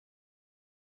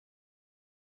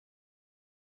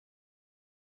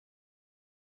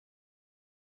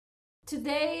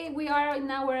Today we are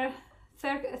in our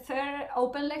third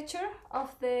open lecture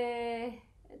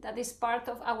that is part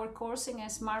of our course in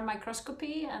Smart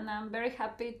Microscopy, and I'm very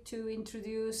happy to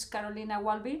introduce Carolina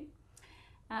Wählby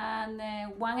and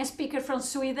one speaker from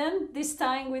Sweden. This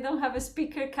time we don't have a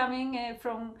speaker coming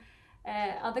from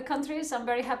other countries. I'm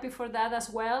very happy for that as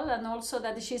well, and also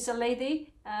that she's a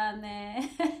lady and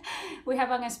we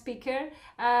have a speaker.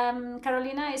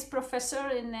 Carolina is professor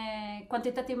in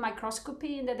quantitative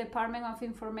microscopy in the Department of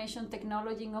Information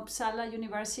Technology in Uppsala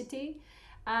University,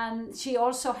 and she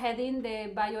also heading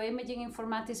the bioimaging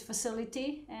informatics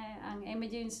facility and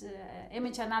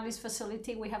image analysis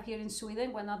facility we have here in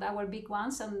Sweden, one of our big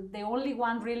ones, and the only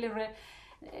one really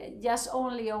just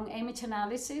only on image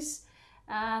analysis.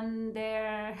 And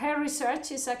her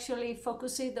research is actually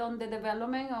focused on the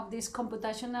development of this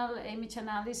computational image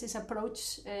analysis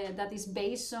approach that is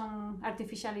based on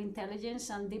artificial intelligence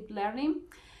and deep learning.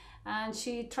 And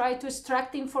she tried to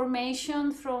extract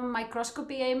information from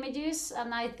microscopy images,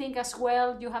 and I think as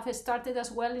well you have started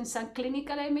as well in some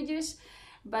clinical images,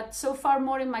 but so far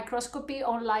more in microscopy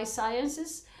on life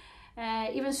sciences.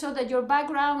 Even so that your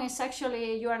background is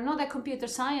actually, you are not a computer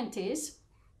scientist.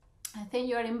 I think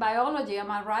you are in biology, am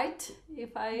I right?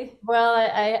 Well,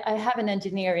 I have an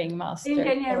engineering master.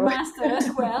 Master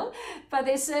as well, but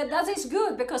that is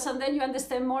good, because and then you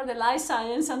understand more the life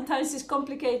science. Sometimes it's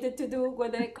complicated to do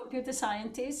with a computer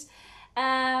scientist.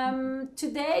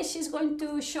 Today she's going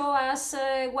to show us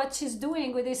what she's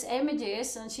doing with these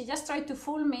images, and she just tried to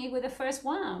fool me with the first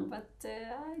one, but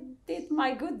I did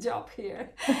my good job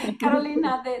here.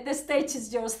 Carolina, the stage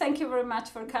is yours. Thank you very much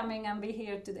for coming and be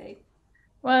here today.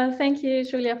 Well, thank you,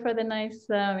 Julia, for the nice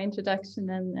introduction,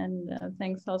 and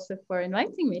thanks also for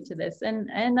inviting me to this.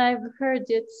 And I've heard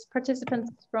it's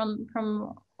participants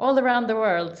from all around the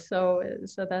world, so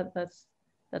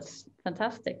that's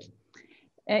fantastic.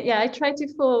 Yeah, I tried to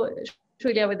fool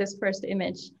Julia with this first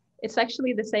image. It's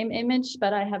actually the same image,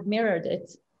 but I have mirrored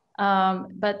it.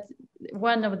 But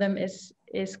one of them is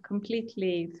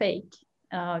completely fake,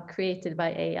 created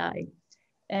by AI.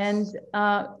 And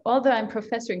although I'm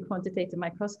professor in quantitative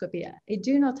microscopy, I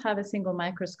do not have a single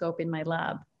microscope in my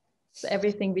lab. So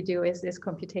everything we do is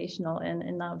computational,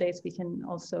 and nowadays we can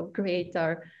also create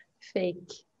our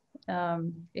fake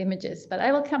images, but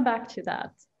I will come back to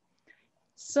that.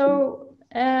 So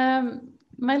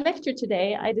my lecture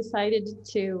today, I decided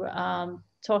to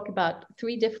talk about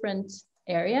 3 different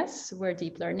areas where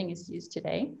deep learning is used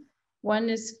today. One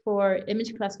is for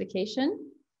image classification,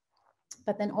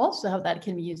 but then also how that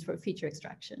can be used for feature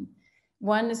extraction.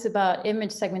 One is about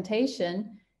image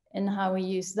segmentation and how we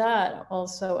use that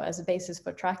also as a basis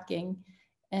for tracking.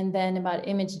 And then about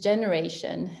image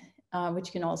generation,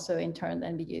 which can also in turn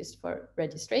then be used for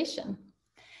registration.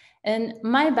 And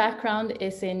my background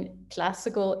is in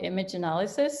classical image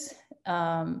analysis.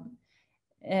 And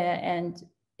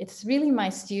it's really my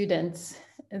students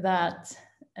that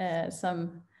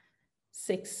some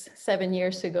 6-7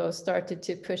 years ago started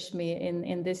to push me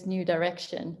in this new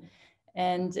direction.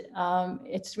 And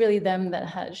it's really them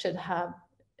that should have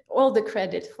all the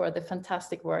credit for the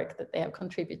fantastic work that they have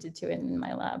contributed to in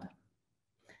my lab.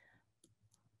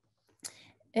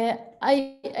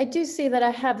 I do see that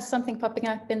I have something popping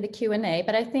up in the Q&A,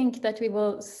 but I think that we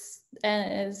will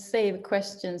save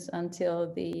questions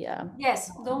until the... yes,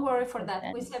 don't worry for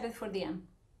that. We save it for the end.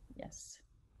 Yes.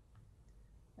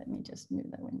 Let me just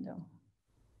move that window.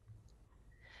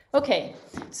 Okay,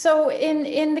 so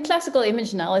in the classical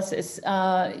image analysis,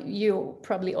 you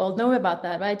probably all know about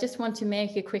that, but I just want to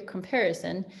make a quick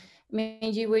comparison. I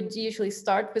mean, you would usually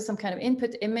start with some kind of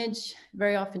input image,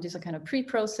 very often do some kind of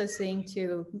pre-processing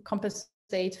to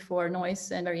compensate for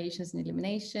noise and variations in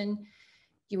illumination.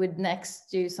 You would next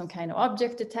do some kind of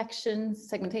object detection,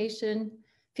 segmentation,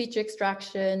 feature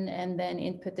extraction, and then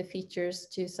input the features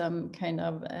to some kind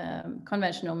of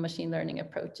conventional machine learning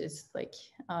approaches like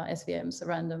SVMs, or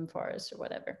random forest, or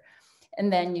whatever. And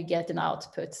then you get an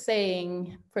output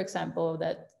saying, for example,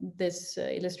 that this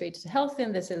illustrates health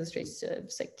and this illustrates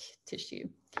sick tissue.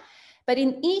 But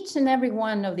in each and every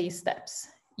one of these steps,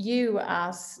 you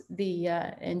as the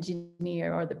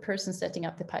engineer or the person setting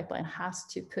up the pipeline has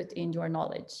to put in your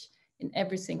knowledge in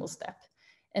every single step.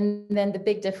 And then the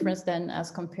big difference then as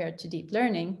compared to deep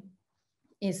learning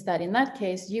is that in that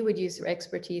case, you would use your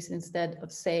expertise instead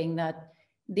of saying that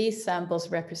these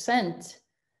samples represent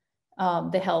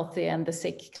the healthy and the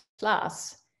sick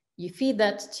class. You feed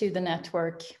that to the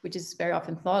network, which is very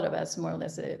often thought of as more or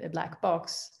less a black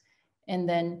box. And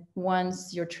then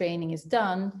once your training is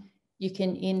done, you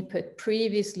can input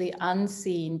previously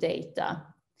unseen data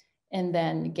and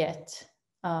then get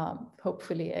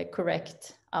hopefully a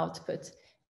correct output.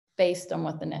 based on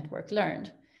what the network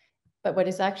learned. But what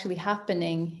is actually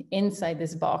happening inside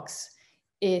this box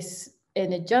is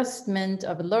an adjustment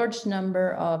of a large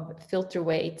number of filter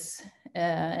weights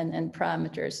and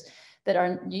parameters that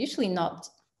are usually not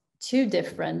too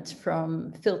different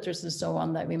from filters and so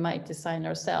on that we might design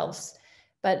ourselves.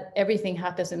 But everything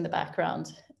happens in the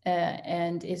background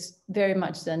and is very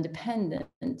much then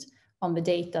dependent on the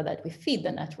data that we feed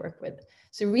the network with.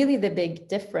 So really the big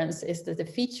difference is that the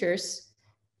features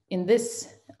in this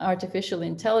artificial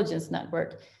intelligence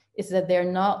network is that they're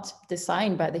not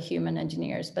designed by the human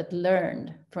engineers, but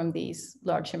learned from these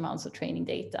large amounts of training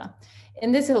data.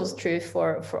 And this holds true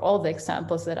for all the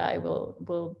examples that I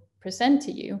will present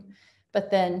to you.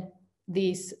 But then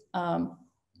these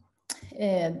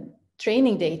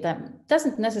training data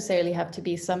doesn't necessarily have to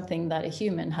be something that a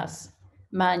human has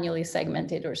manually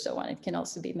segmented or so on. It can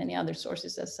also be many other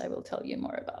sources, as I will tell you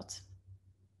more about.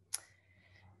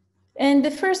 And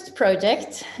the first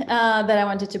project that I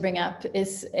wanted to bring up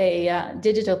is a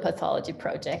digital pathology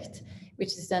project, which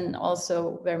is then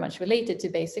also very much related to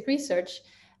basic research,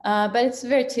 but it's a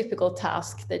very typical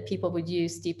task that people would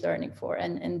use deep learning for.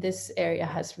 And this area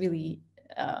has really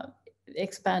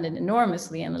expanded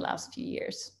enormously in the last few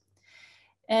years.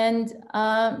 And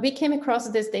we came across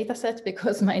this data set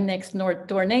because my next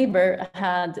door neighbor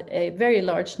had a very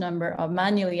large number of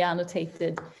manually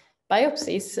annotated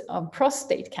biopsies of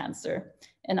prostate cancer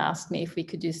and asked me if we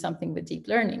could do something with deep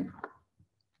learning.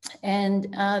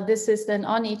 And this is then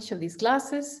on each of these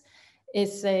glasses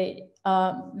is a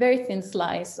very thin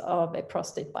slice of a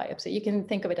prostate biopsy. You can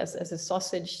think of it as a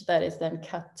sausage that is then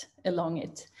cut along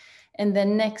it. And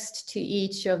then next to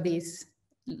each of these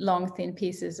long thin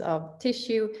pieces of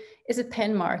tissue is a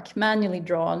pen mark manually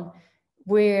drawn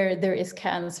where there is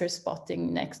cancer spotted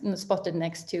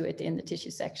next to it in the tissue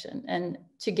section. And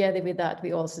together with that,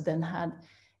 we also then had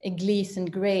a Gleason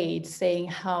grade saying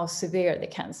how severe the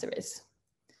cancer is.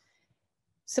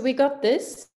 So we got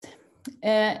this.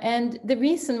 And the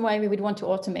reason why we would want to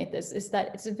automate this is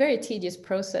that it's a very tedious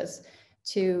process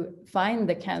to find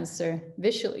the cancer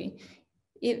visually.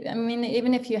 I mean,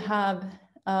 even if you have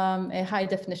a high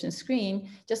definition screen,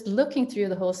 just looking through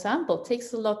the whole sample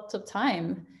takes a lot of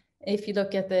time if you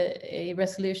look at a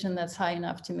resolution that's high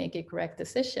enough to make a correct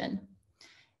decision.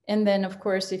 And then, of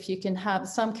course, if you can have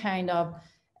some kind of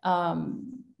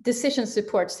decision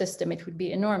support system, it would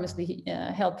be enormously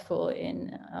helpful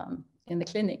in the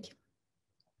clinic.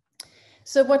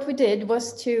 So what we did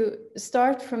was to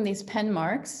start from these pen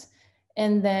marks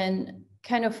and then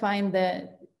kind of find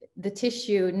the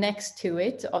tissue next to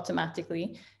it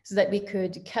automatically so that we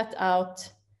could cut out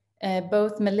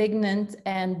both malignant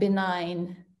and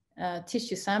benign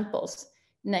tissue samples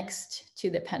next to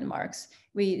the pen marks.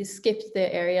 We skipped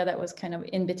the area that was kind of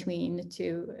in between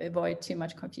to avoid too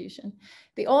much confusion.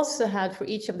 We also had for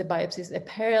each of the biopsies a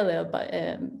parallel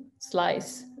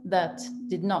slice that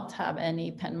did not have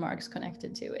any pen marks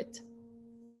connected to it.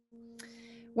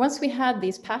 Once we had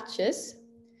these patches,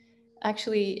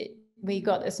 actually we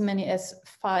got as many as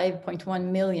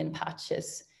 5.1 million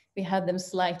patches. We had them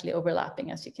slightly overlapping,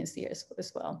 as you can see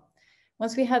as well.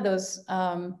 Once we had those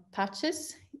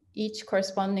patches, each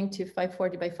corresponding to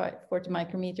 540 by 540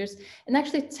 micrometers, and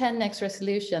actually 10x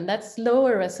resolution. That's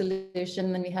lower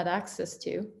resolution than we had access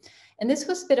to. And this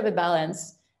was a bit of a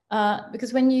balance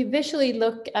because when you visually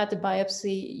look at a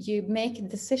biopsy, you make a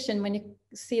decision when you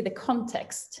see the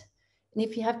context. And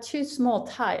if you have too small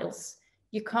tiles,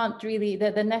 you can't really,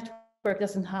 the network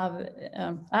doesn't have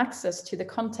access to the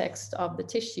context of the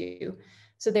tissue.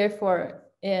 So therefore,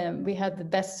 we had the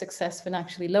best success when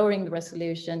actually lowering the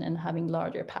resolution and having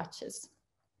larger patches.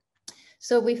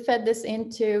 So we fed this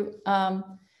into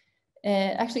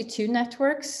actually two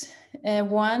networks.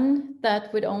 One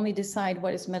that would only decide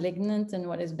what is malignant and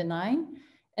what is benign.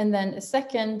 And then a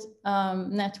second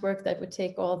network that would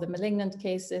take all the malignant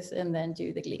cases and then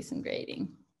do the Gleason grading.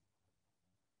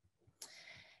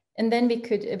 And then we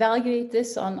could evaluate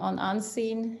this on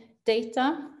unseen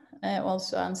data.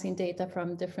 Also unseen data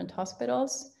from different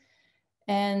hospitals.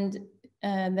 And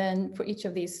then for each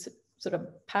of these sort of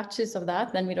patches of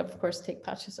that, then we'd of course take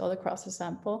patches all across the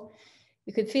sample.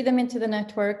 We could feed them into the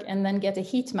network and then get a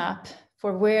heat map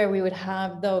for where we would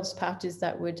have those patches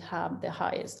that would have the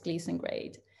highest Gleason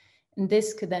grade. And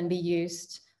this could then be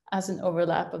used as an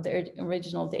overlap of the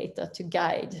original data to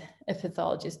guide a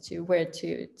pathologist to where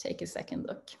to take a second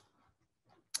look.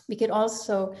 We could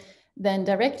also then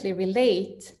directly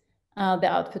relate the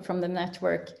output from the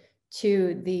network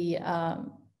to the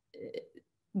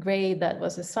grade that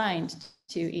was assigned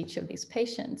to each of these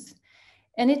patients.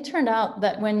 And it turned out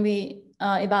that when we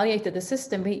evaluated the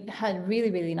system, we had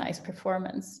really, really nice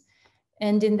performance.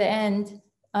 And in the end,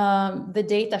 the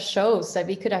data shows that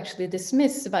we could actually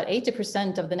dismiss about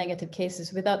 80% of the negative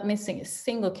cases without missing a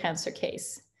single cancer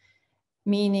case,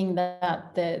 meaning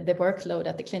that the workload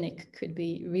at the clinic could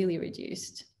be really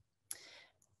reduced.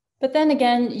 But then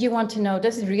again, you want to know,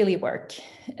 does it really work?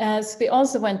 As we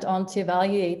also went on to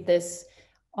evaluate this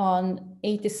on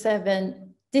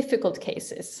 87 difficult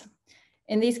cases.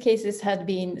 And these cases had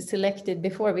been selected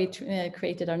before we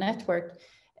created our network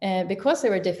because they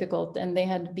were difficult, and they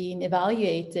had been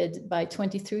evaluated by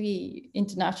 23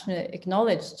 internationally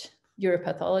acknowledged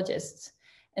uropathologists,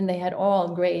 and they had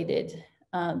all graded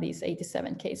these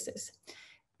 87 cases.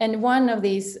 And one of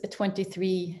these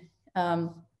 23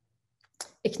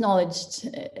 acknowledged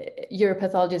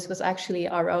uropathologists was actually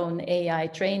our own AI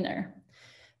trainer.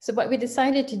 So what we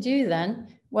decided to do then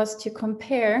was to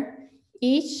compare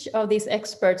each of these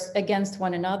experts against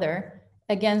one another,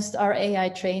 against our AI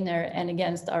trainer and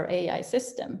against our AI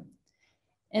system.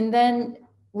 And then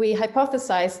we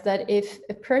hypothesized that if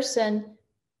a person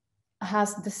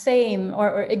has the same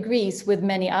or agrees with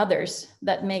many others,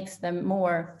 that makes them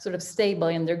more sort of stable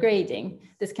in their grading.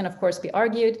 This can of course be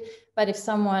argued, but if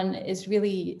someone is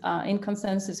really in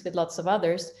consensus with lots of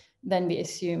others, then we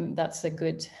assume that's a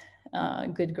good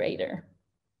grader.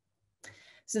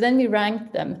 So then we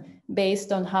ranked them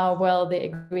based on how well they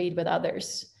agreed with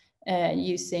others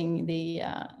using the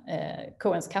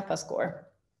Cohen's kappa score.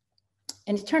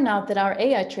 And it turned out that our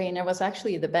AI trainer was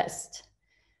actually the best,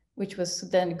 which was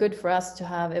then good for us to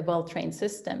have a well-trained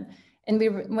system. And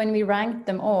when we ranked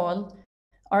them all,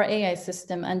 our AI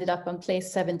system ended up on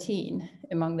place 17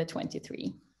 among the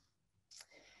 23.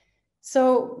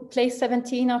 So place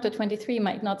 17 out of 23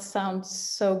 might not sound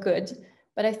so good,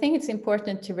 but I think it's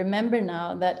important to remember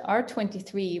now that our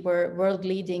 23 were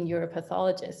world-leading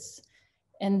uropathologists.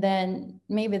 And then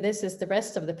maybe this is the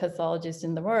rest of the pathologists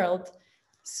in the world.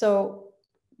 So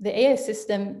the AI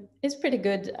system is pretty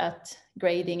good at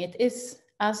grading. It is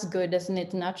as good as an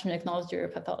internationally acknowledged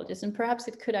uropathologist, and perhaps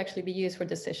it could actually be used for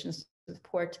decision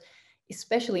support,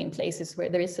 especially in places where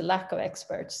there is a lack of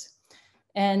experts.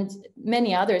 And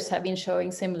many others have been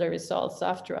showing similar results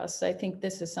after us. So I think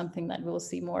this is something that we'll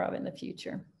see more of in the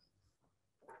future.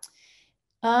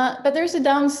 But there's a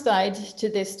downside to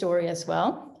this story as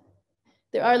well.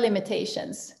 There are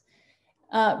limitations.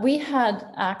 We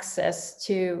had access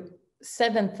to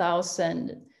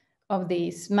 7,000 of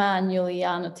these manually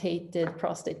annotated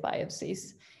prostate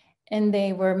biopsies, and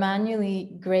they were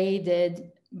manually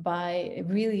graded by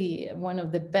really one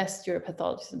of the best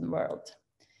uropathologists in the world.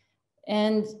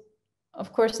 And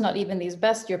of course, not even these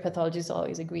best uropathologists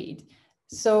always agreed.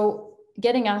 So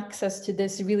getting access to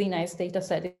this really nice data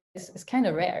set is kind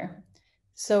of rare.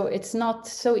 So it's not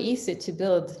so easy to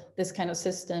build this kind of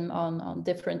system on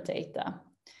different data.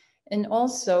 And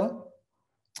also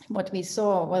what we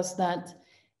saw was that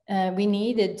we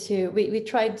needed to, we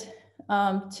tried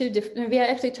we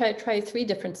actually tried 3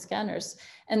 different scanners,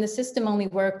 and the system only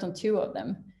worked on 2 of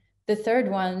them. The third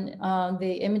one,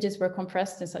 the images were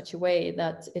compressed in such a way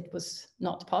that it was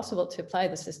not possible to apply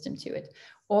the system to it,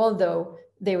 although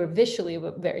they were visually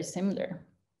very similar.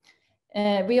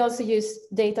 We also used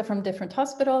data from different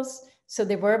hospitals, so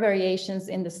there were variations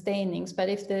in the stainings, but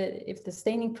if the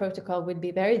staining protocol would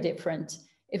be very different,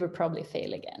 it would probably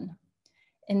fail again.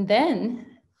 And then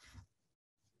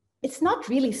it's not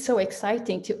really so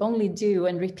exciting to only do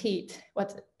and repeat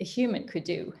what a human could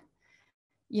do.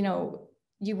 You know,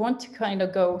 you want to kind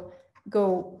of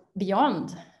go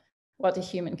beyond what a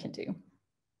human can do.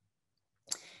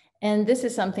 And this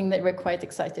is something that we're quite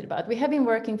excited about. We have been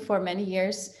working for many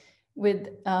years with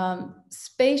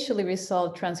spatially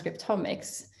resolved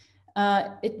transcriptomics.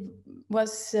 It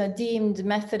was deemed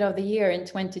Method of the Year in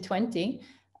 2020.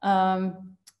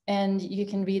 And you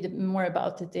can read more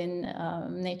about it in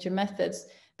Nature Methods.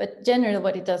 But generally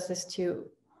what it does is to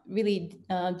really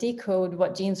decode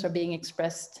what genes are being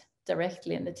expressed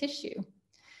directly in the tissue.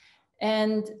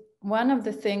 And one of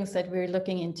the things that we're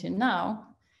looking into now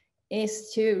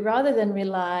is to, rather than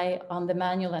rely on the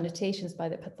manual annotations by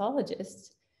the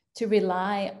pathologists, to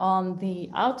rely on the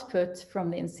output from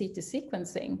the in situ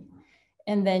sequencing,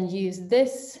 and then use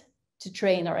this to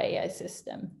train our AI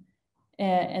system,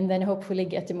 and then hopefully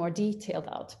get a more detailed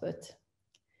output.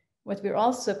 What we're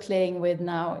also playing with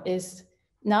now is,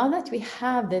 now that we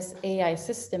have this AI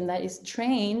system that is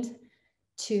trained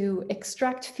to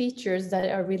extract features that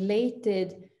are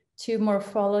related to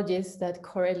morphologies that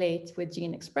correlate with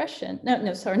gene expression,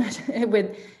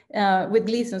 with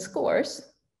Gleason scores,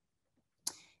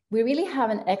 we really have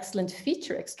an excellent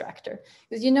feature extractor.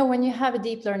 Because you know, when you have a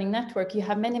deep learning network, you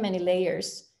have many, many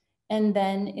layers. And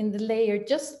then in the layer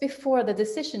just before the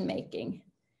decision making,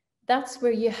 that's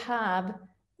where you have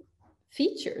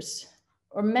features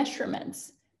or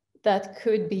measurements that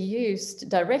could be used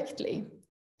directly.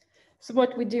 So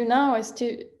what we do now is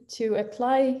to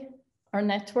apply our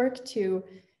network to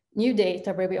new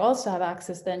data where we also have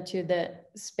access then to the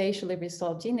spatially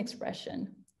resolved gene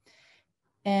expression.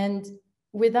 And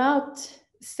without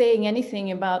saying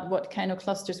anything about what kind of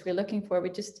clusters we're looking for, we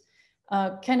just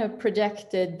kind of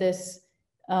projected this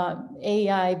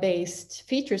AI-based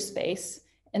feature space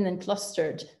and then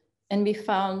clustered. And we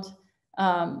found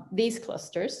these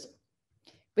clusters.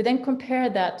 We then compare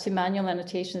that to manual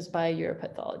annotations by a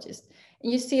uropathologist.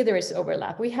 And you see there is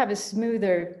overlap. We have a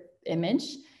smoother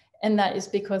image, and that is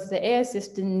because the AI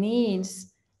system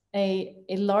needs a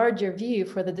larger view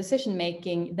for the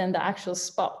decision-making than the actual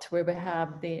spot where we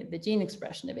have the gene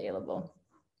expression available.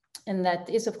 And that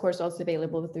is, of course, also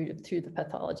available through the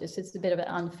pathologist. It's a bit of an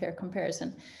unfair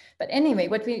comparison. But anyway,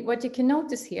 what you can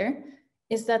notice here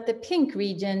is that the pink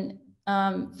region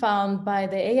found by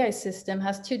the AI system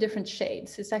has two different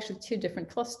shades. It's actually two different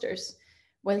clusters.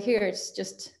 Well, here it's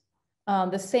just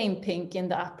the same pink in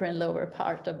the upper and lower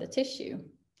part of the tissue.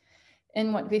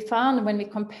 And what we found when we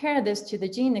compare this to the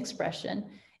gene expression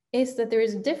is that there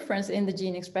is a difference in the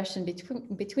gene expression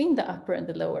between the upper and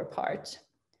the lower part.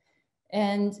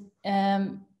 And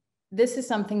this is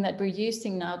something that we're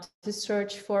using now to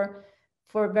search for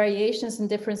variations and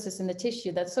differences in the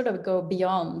tissue that sort of go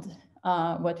beyond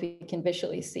what we can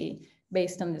visually see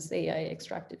based on this AI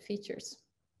extracted features.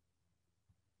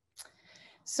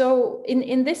 So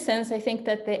in this sense, I think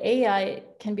that the AI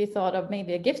can be thought of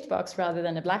maybe a gift box rather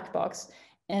than a black box.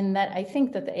 And that I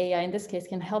think that the AI in this case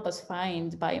can help us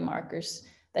find biomarkers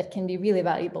that can be really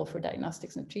valuable for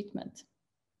diagnostics and treatment.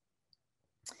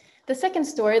 The second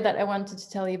story that I wanted to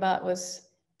tell you about was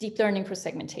deep learning for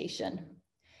segmentation.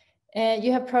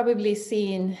 You have probably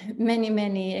seen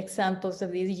many examples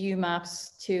of these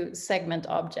UMaps to segment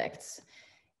objects.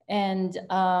 And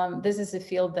this is a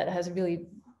field that has really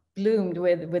bloomed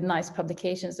with nice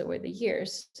publications over the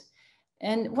years.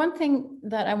 And one thing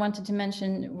that I wanted to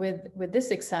mention with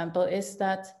this example is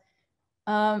that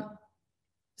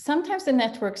sometimes the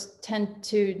networks tend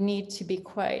to need to be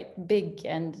quite big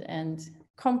and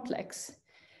complex.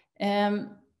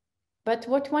 But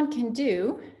what one can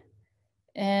do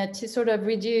to sort of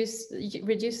reduce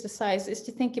the size is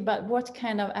to think about what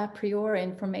kind of a priori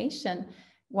information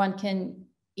one can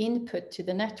input to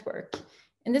the network.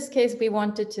 In this case, we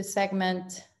wanted to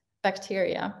segment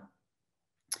bacteria.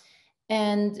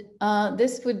 And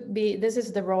this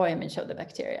is the raw image of the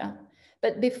bacteria.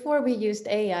 But before we used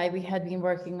AI, we had been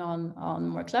working on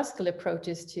more classical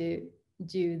approaches to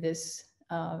do this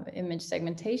image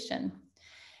segmentation.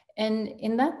 And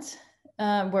in that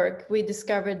work, we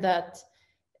discovered that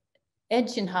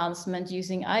edge enhancement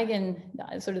using the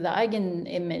eigen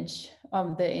image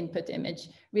of the input image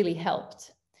really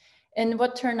helped. And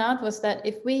what turned out was that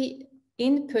if we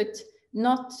input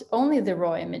not only the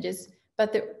raw images,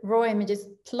 but the raw images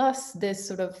plus this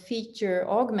sort of feature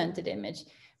augmented image,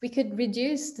 we could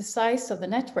reduce the size of the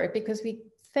network because we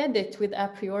fed it with a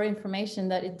priori information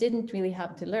that it didn't really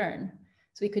have to learn.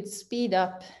 So we could speed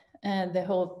up the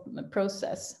whole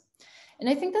process. And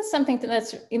I think that's something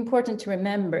that's important to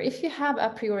remember. If you have a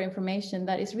priori information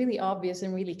that is really obvious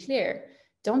and really clear,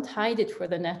 don't hide it for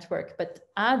the network, but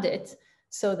add it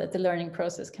so that the learning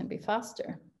process can be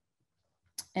faster.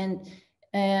 And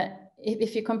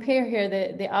if you compare here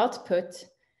the output,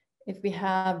 if we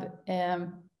have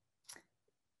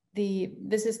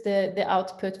this is the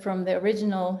output from the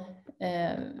original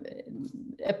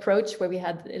approach where we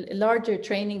had a larger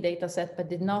training data set but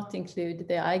did not include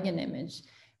the eigen image.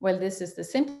 Well, this is the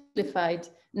simplified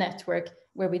network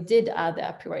where we did add the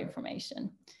a priori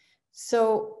information.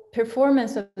 So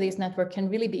performance of these networks can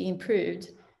really be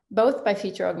improved both by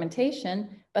feature augmentation,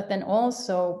 but then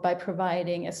also by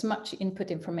providing as much input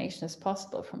information as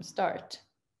possible from start.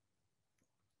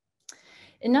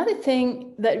 Another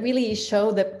thing that really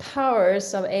show the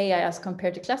powers of AI as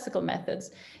compared to classical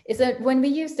methods is that when we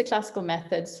use the classical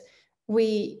methods,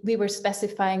 we were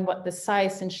specifying what the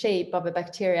size and shape of a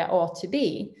bacteria ought to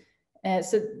be.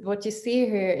 So what you see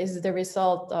here is the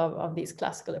result of these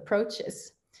classical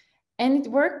approaches. And it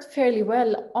worked fairly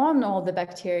well on all the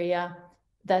bacteria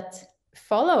that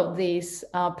follow these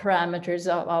parameters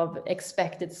of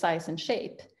expected size and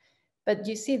shape. But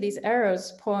you see these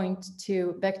arrows point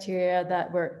to bacteria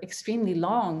that were extremely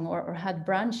long or had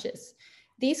branches.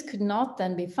 These could not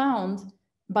then be found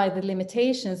by the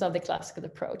limitations of the classical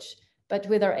approach. But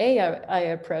with our AI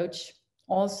approach,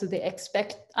 also the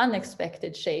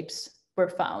unexpected shapes were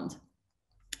found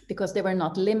because they were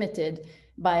not limited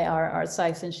by our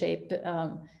size and shape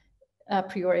a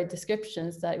priori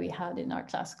descriptions that we had in our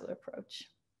classical approach.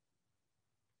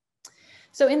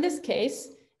 So in this case,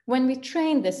 when we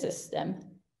trained the system,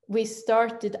 we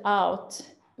started out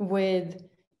with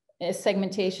a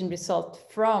segmentation result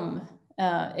from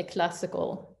a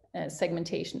classical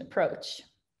segmentation approach.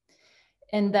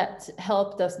 And that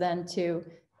helped us then to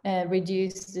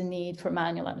reduce the need for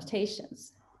manual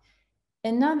annotations.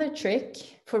 Another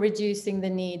trick for reducing the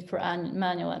need for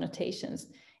manual annotations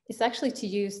is actually to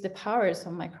use the powers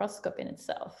of microscopy in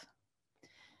itself.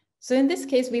 So in this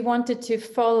case, we wanted to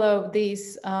follow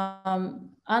these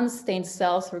unstained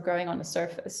cells were growing on the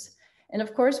surface. And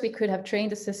of course, we could have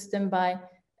trained the system by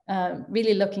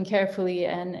really looking carefully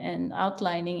and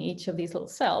outlining each of these little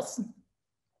cells.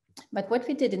 But what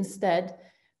we did instead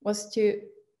was to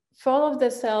follow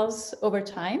the cells over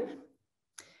time.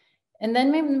 And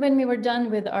then when we were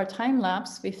done with our time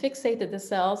lapse, we fixated the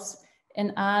cells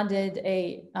and added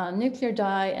a nuclear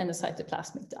dye and a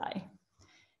cytoplasmic dye.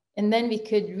 And then we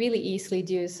could really easily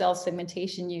do cell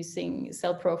segmentation using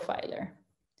Cell Profiler.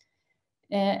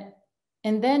 And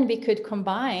then we could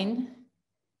combine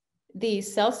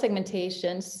these cell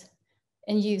segmentations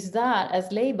and use that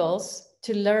as labels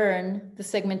to learn the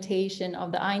segmentation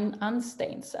of the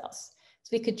unstained cells. So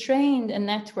we could train a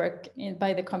network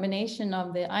by the combination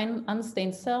of the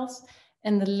unstained cells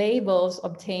and the labels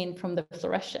obtained from the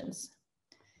fluorescence.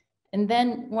 And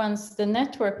then once the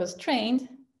network was trained,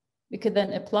 we could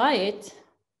then apply it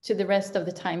to the rest of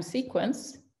the time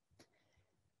sequence.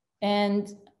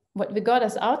 And what we got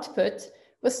as output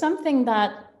was something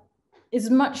that is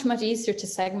much, much easier to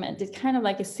segment. It's kind of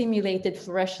like a simulated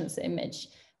fluorescence image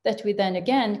that we then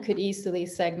again could easily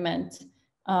segment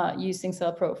using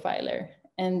Cell Profiler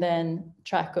and then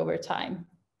track over time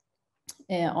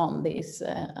on these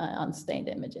unstained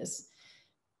images.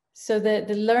 So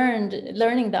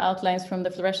learning the outlines from the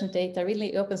fluorescent data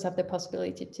really opens up the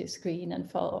possibility to screen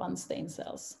and follow unstained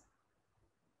cells.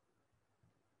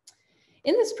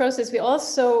 In this process, we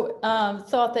also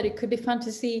thought that it could be fun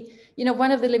to see,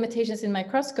 one of the limitations in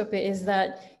microscopy is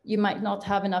that you might not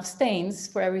have enough stains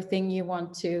for everything you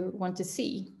want to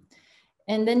see.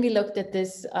 And then we looked at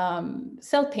this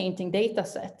cell painting data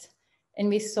set, and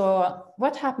we saw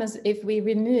what happens if we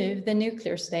remove the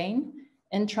nuclear stain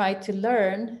and try to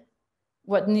learn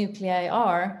what nuclei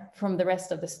are from the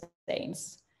rest of the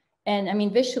stains. And I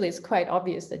mean, visually, it's quite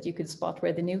obvious that you could spot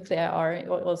where the nuclei are,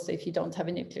 also if you don't have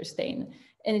a nuclear stain.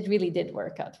 And it really did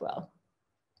work out well.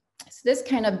 So this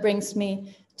kind of brings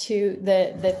me to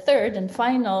the third and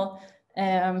final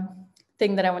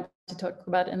thing that I want to talk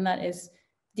about, and that is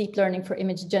deep learning for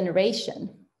image generation.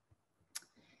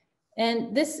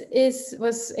 And this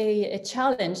was a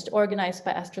challenge organized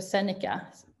by AstraZeneca.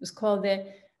 It was called the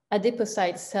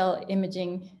Adipocyte Cell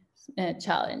Imaging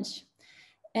Challenge.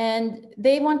 And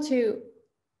they want to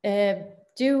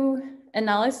do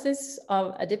analysis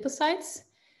of adipocytes,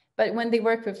 but when they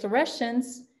work with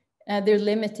fluorescence, they're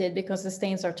limited because the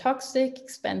stains are toxic,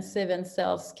 expensive, and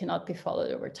cells cannot be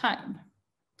followed over time.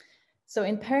 So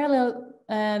in parallel,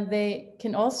 they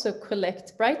can also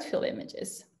collect bright field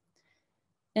images,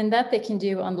 and that they can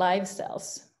do on live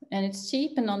cells. And it's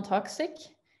cheap and non-toxic,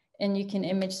 and you can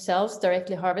image cells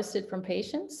directly harvested from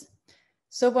patients.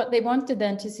 So what they wanted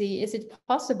then to see, is it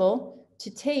possible to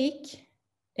take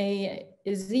a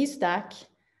Z-stack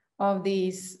of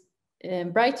these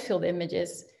bright field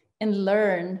images and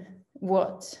learn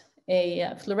what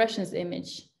a fluorescence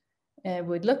image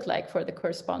would look like for the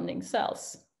corresponding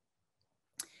cells.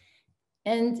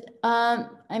 And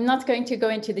I'm not going to go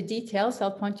into the details.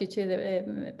 I'll point you to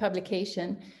the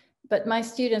publication. But my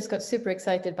students got super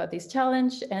excited about this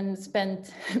challenge and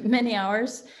spent many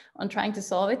hours on trying to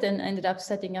solve it, and ended up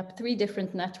setting up 3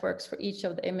 different networks for each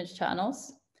of the image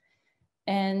channels.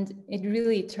 And it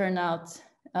really turned out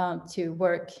to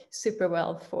work super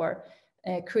well for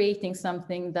creating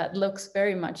something that looks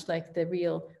very much like the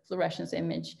real fluorescence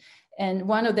image. And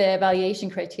one of the evaluation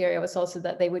criteria was also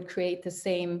that they would create the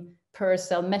same per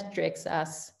cell metrics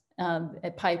as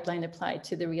a pipeline applied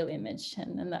to the real image.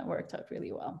 And that worked out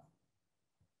really well.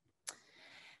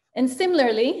 And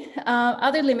similarly,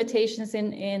 other limitations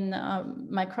in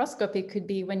microscopy could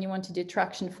be when you want to do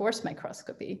traction force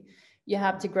microscopy. You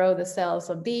have to grow the cells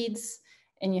of beads,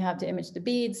 and you have to image the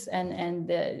beads, and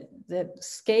the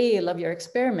scale of your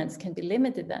experiments can be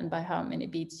limited then by how many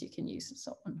beads you can use and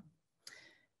so on.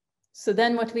 So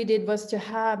then what we did was to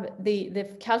have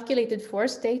the calculated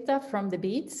force data from the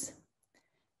beads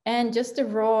and just a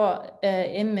raw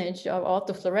image of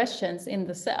autofluorescence in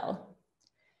the cell.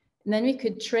 And then we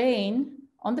could train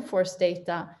on the force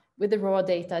data with the raw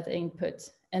data at input,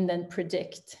 and then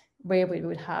predict where we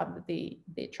would have the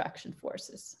attraction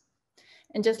forces.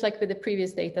 And just like with the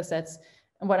previous data sets,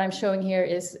 what I'm showing here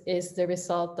is the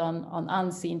result on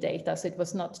unseen data. So it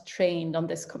was not trained on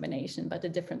this combination, but a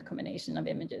different combination of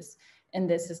images. And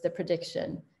this is the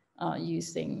prediction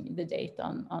using the data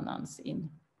on unseen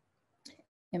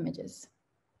images.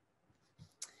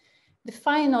 The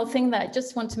final thing that I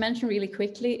just want to mention really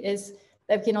quickly is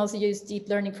that we can also use deep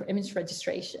learning for image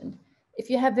registration. If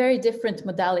you have very different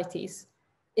modalities,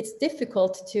 it's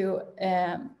difficult to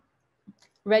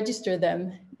register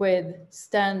them with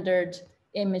standard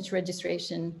image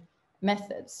registration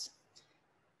methods.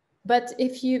 But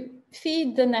if you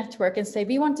feed the network and say,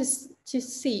 we want to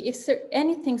see, is there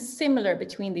anything similar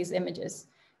between these images?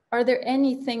 Are there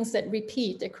any things that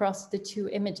repeat across the two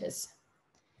images?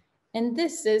 And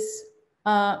this is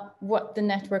what the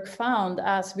network found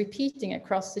as repeating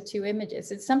across the two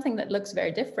images. It's something that looks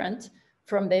very different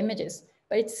from the images,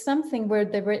 but it's something where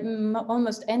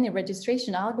almost any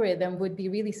registration algorithm would be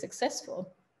really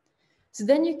successful. So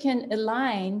then you can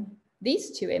align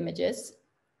these two images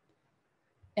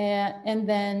and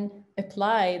then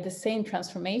apply the same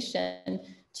transformation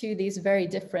to these very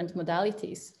different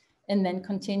modalities, and then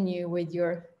continue with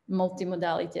your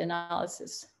multimodality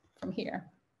analysis from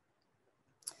here.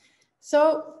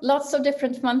 So lots of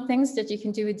different fun things that you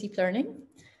can do with deep learning.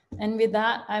 And with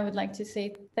that, I would like to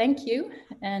say thank you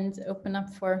and open up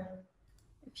for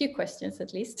a few questions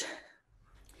at least.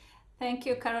 Thank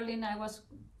you, Carolina. It was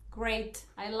great.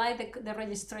 I like the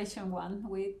registration one.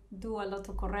 We do a lot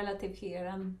of correlative here,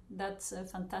 and that's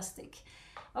fantastic.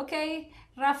 Okay,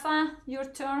 Rafa, your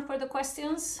turn for the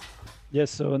questions.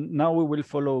 Yes, so now we will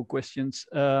follow questions.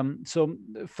 So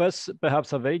first,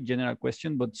 perhaps a very general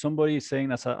question, but somebody is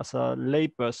saying as a lay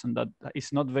person that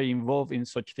is not very involved in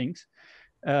such things,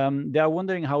 they are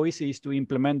wondering how easy it is to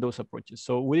implement those approaches.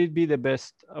 So would it be the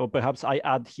best, or perhaps I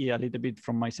add here a little bit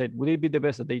from my side, would it be the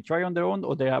best that they try on their own,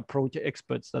 or they approach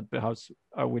experts that perhaps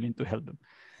are willing to help them?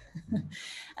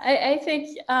 I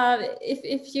think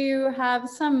if you have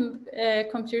some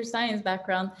computer science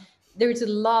background, there's a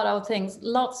lot of things,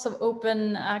 lots of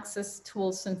open access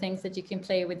tools and things that you can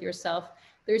play with yourself.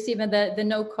 There's even the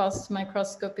no-cost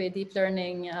microscopy deep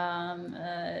learning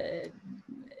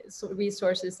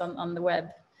resources on the web.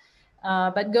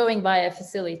 But going via a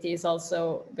facility is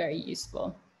also very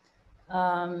useful.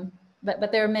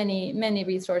 But there are many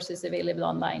resources available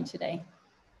online today.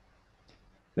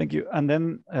 Thank you. And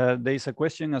then there is a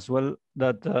question as well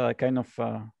that kind of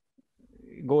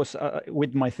goes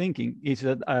with my thinking, is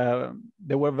that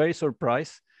they were very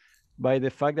surprised by the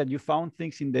fact that you found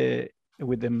things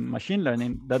with the machine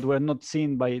learning that were not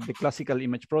seen by the classical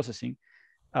image processing.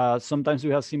 Sometimes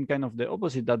we have seen kind of the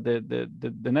opposite, that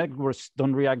the networks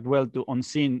don't react well to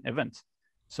unseen events.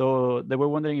 So they were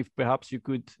wondering if perhaps you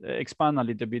could expand a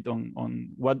little bit on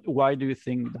why do you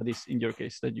think that is in your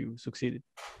case that you succeeded?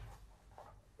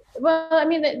 Well, I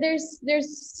mean,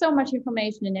 there's so much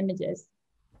information in images.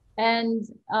 And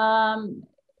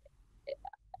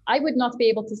I would not be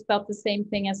able to spell the same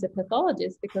thing as a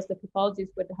pathologist, because the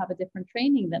pathologist would have a different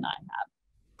training than I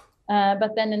have.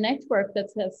 But then a network that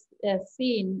has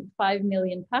seen 5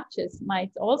 million patches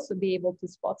might also be able to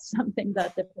spot something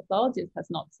that the pathologist has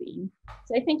not seen.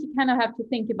 So I think you kind of have to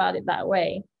think about it that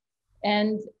way.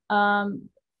 And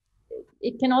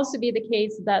it can also be the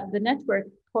case that the network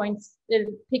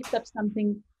picks up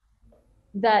something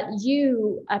that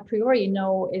you a priori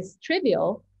know is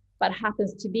trivial, but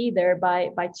happens to be there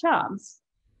by chance.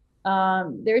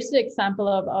 There's the example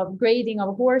of grading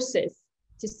of horses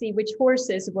to see which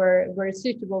horses were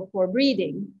suitable for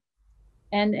breeding.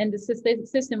 And the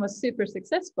system was super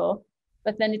successful,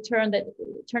 but then it turned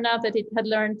out that it had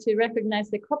learned to recognize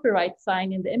the copyright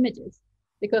sign in the images,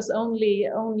 because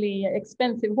only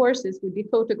expensive horses would be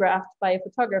photographed by a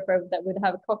photographer that would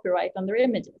have a copyright on their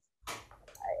images.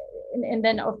 And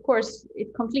then, of course,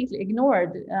 it completely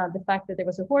ignored the fact that there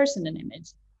was a horse in an image.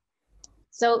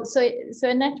 So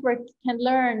a network can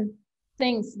learn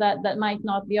things that might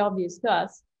not be obvious to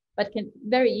us, but can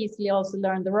very easily also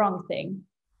learn the wrong thing.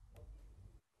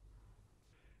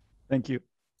 Thank you.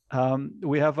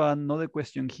 We have another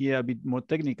question here, a bit more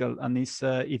technical, and is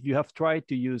if you have tried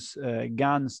to use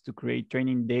GANs to create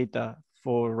training data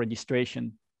for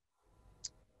registration.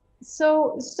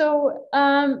 So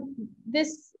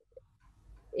this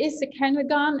is a kind of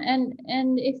GAN,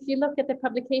 and if you look at the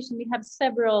publication, we have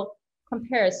several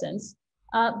comparisons.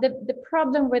 The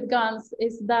problem with GANs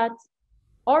is that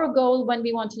our goal when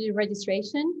we want to do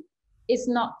registration is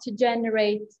not to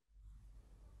generate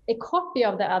a copy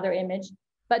of the other image,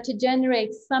 but to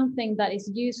generate something that is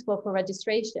useful for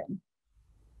registration.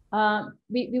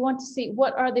 We want to see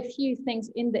what are the few things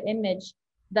in the image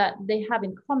that they have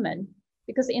in common,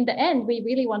 because in the end, we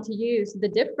really want to use the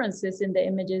differences in the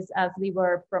images as we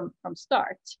were from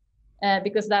start,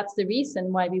 because that's the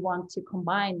reason why we want to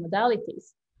combine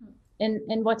modalities.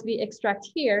 And what we extract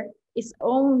here is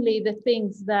only the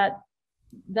things that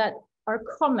are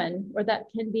common or that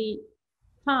can be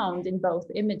found in both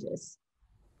images.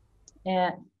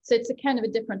 So it's a kind of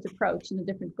a different approach and a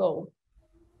different goal.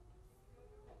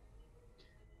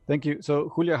 Thank you.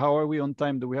 So Julia, how are we on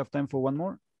time? Do we have time for one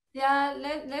more? Yeah,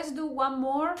 let's do one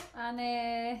more,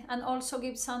 and also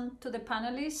give some to the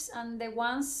panelists and the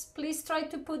ones. Please try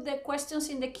to put the questions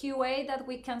in the QA that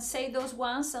we can say those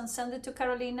ones and send it to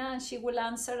Carolina, and she will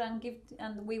answer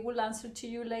and we will answer to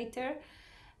you later.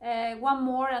 One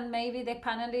more, and maybe the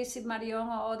panelists, if Marion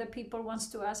or other people wants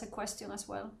to ask a question as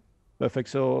well. Perfect.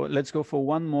 So let's go for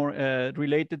one more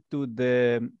related to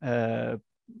the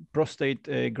prostate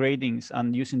gradings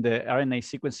and using the RNA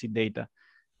sequencing data.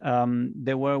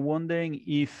 They were wondering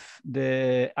if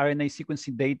the RNA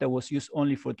sequencing data was used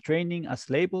only for training as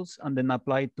labels and then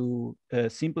applied to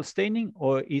simple staining,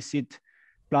 or is it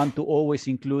planned to always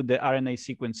include the RNA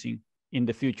sequencing in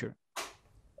the future?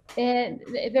 A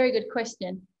very good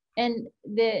question. And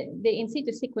the in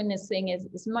situ sequencing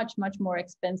is much more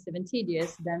expensive and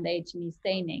tedious than the H&E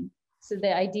staining. So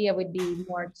the idea would be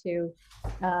more to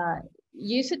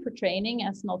use it for training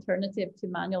as an alternative to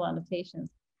manual annotations,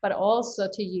 but also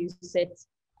to use it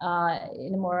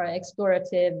in a more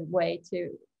explorative way to,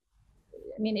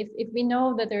 I mean, if we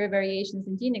know that there are variations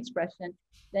in gene expression,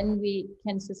 then we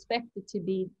can suspect it to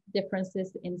be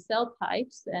differences in cell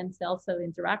types and cell-cell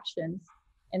interactions,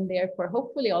 and therefore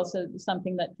hopefully also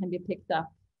something that can be picked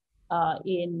up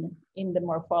in the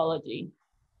morphology,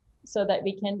 so that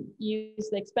we can use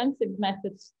the expensive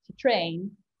methods to train,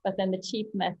 but then the cheap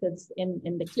methods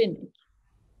in the clinic.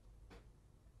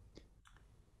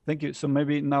 Thank you. So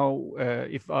maybe now,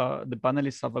 if the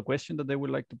panelists have a question that they would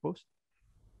like to pose.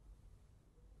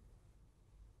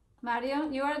 Mario,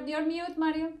 you're mute,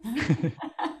 Mario.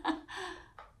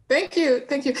 Thank you.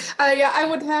 Yeah, I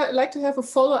would like to have a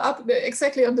follow-up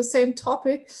exactly on the same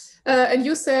topic. And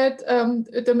you said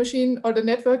the machine or the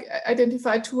network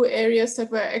identified two areas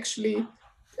that were actually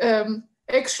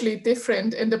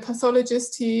different. And the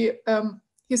pathologist, he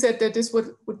said that this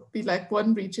would be like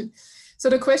one region. So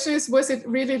the question is, was it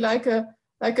really like a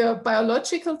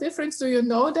biological difference? Do you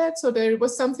know that? So there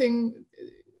was something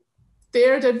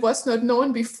there that was not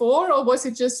known before, or was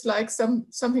it just like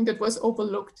something that was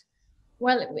overlooked?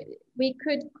 Well, we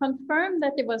could confirm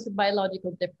that it was a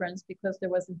biological difference because there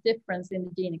was a difference in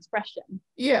the gene expression.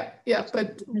 Yeah,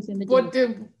 but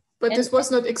this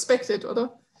was not expected,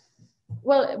 or?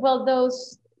 Well,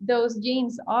 those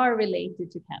genes are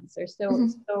related to cancer.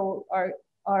 So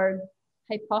our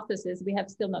hypothesis, we have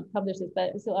still not published this,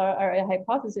 but so our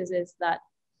hypothesis is that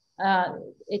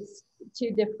it's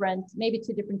maybe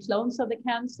two different clones of the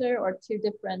cancer, or two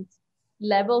different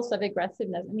levels of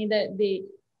aggressiveness. I mean, the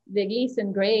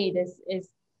Gleason grade is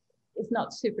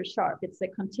not super sharp. It's a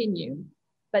continuum,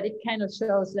 but it kind of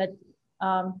shows that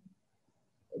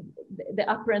the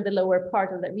upper and the lower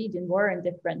part of that region were in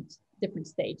different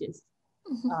stages.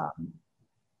 Mm-hmm.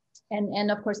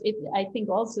 And of course, I think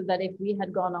also that if we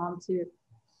had gone on to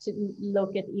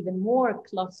look at even more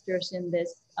clusters in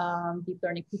this deep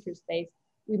learning feature space,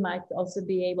 we might also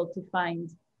be able to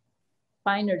find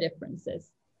finer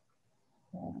differences.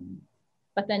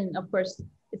 But then, of course,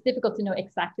 it's difficult to know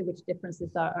exactly which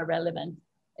differences are relevant.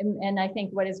 And I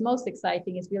think what is most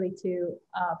exciting is really to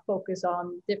focus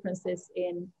on differences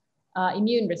in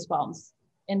immune response,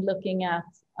 and looking at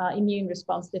immune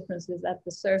response differences at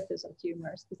the surface of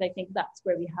tumors, because I think that's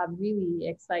where we have really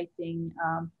exciting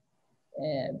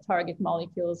target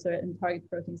molecules and target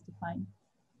proteins to find.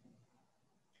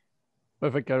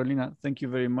 Perfect, Carolina. Thank you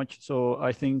very much. So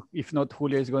I think if not,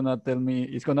 Julia is gonna tell me,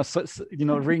 it's gonna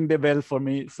ring the bell for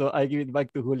me. So I give it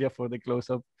back to Julia for the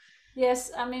close-up.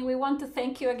 Yes, I mean, we want to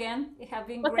thank you again. It has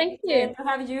been great to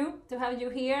have you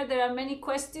here. There are many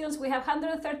questions. We have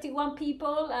 131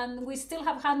 people, and we still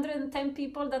have 110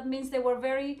 people. That means they were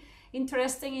very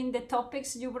interested in the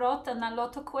topics you brought, and a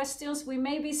lot of questions. We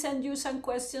maybe send you some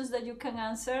questions that you can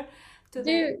answer.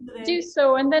 Do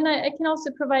so, and then I can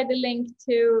also provide the link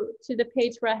to the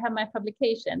page where I have my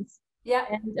publications. Yeah,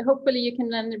 and hopefully you can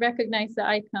then recognize the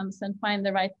icons and find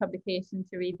the right publication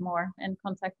to read more, and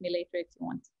contact me later if you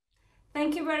want.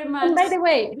 Thank you very much. And by the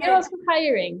way, we're also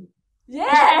hiring.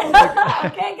 Yeah.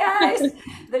 Okay, guys,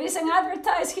 there is an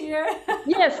advertise here.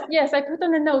 yes, I put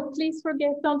on a note. Please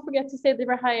don't forget to say they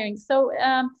were hiring. So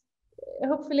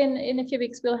hopefully in a few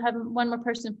weeks we'll have one more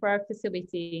person for our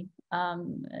facility,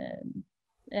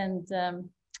 and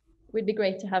would be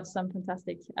great to have some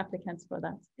fantastic applicants for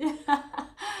that.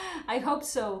 I hope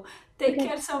so. Take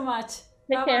care so much.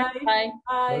 Take care. Bye.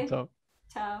 Bye. Ciao.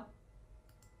 Ciao.